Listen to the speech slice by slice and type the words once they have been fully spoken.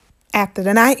After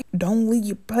the night, don't leave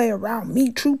your player around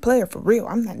me. True player for real.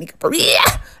 I'm not nigga for real.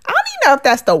 I don't even know if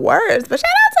that's the words, but shout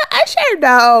out to Usher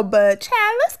though. But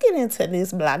child, let's get into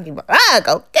this bloggy blog,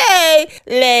 okay?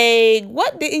 Like,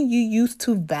 what didn't you used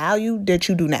to value that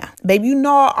you do now? Baby, you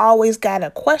know I always got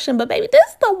a question, but baby,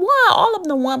 this the one. All of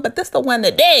the one, but this the one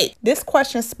today. This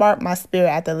question sparked my spirit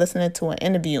after listening to an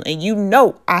interview, and you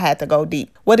know I had to go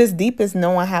deep. What is deep is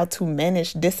knowing how to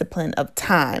manage discipline of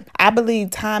time. I believe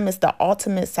time is the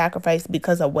ultimate sacrifice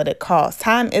because of what it costs.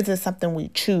 Time isn't something we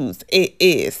choose. It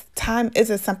is. Time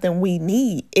isn't something we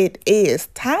need. It is.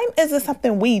 Time isn't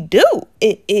something we do.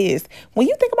 It is. When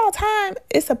you think about time,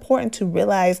 it's important to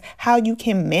realize how you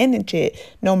can manage it.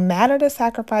 No matter the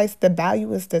sacrifice, the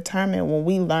value is determined when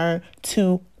we learn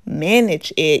to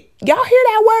manage it. Y'all hear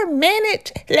that word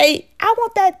manage? Like, I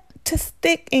want that to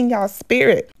stick in y'all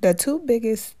spirit. The two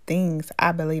biggest things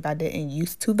I believe I didn't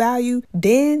used to value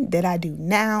then that I do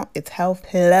now is health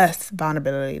plus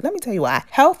vulnerability. Let me tell you why.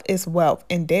 Health is wealth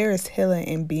and there is healing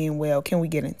in being well. Can we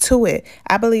get into it?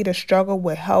 I believe the struggle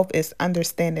with health is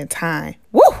understanding time.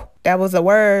 Woo! That was a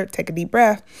word. Take a deep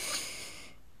breath.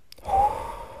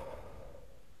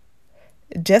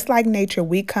 Just like nature,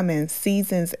 we come in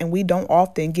seasons and we don't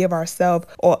often give ourselves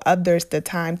or others the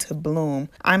time to bloom.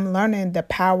 I'm learning the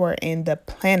power in the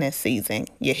planting season.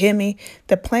 You hear me?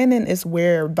 The planting is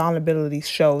where vulnerability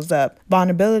shows up.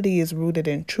 Vulnerability is rooted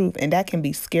in truth, and that can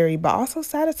be scary but also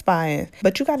satisfying.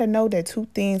 But you got to know that two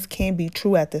things can be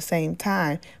true at the same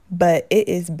time. But it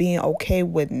is being okay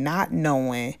with not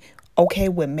knowing, okay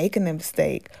with making a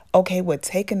mistake, okay with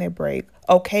taking a break,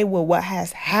 okay with what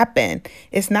has happened.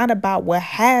 It's not about what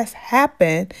has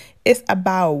happened. It's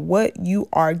about what you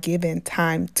are given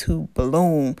time to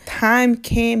bloom. Time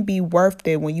can be worth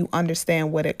it when you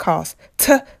understand what it costs.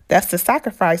 That's the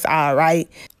sacrifice, all right.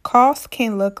 Costs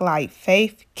can look like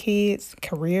faith, kids,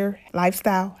 career,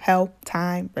 lifestyle, health,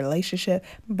 time, relationship.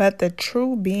 But the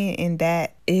true being in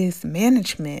that is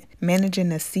management. Managing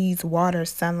the seeds, water,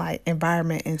 sunlight,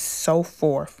 environment, and so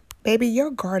forth. Baby, your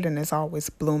garden is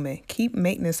always blooming. Keep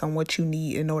maintenance on what you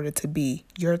need in order to be.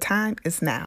 Your time is now.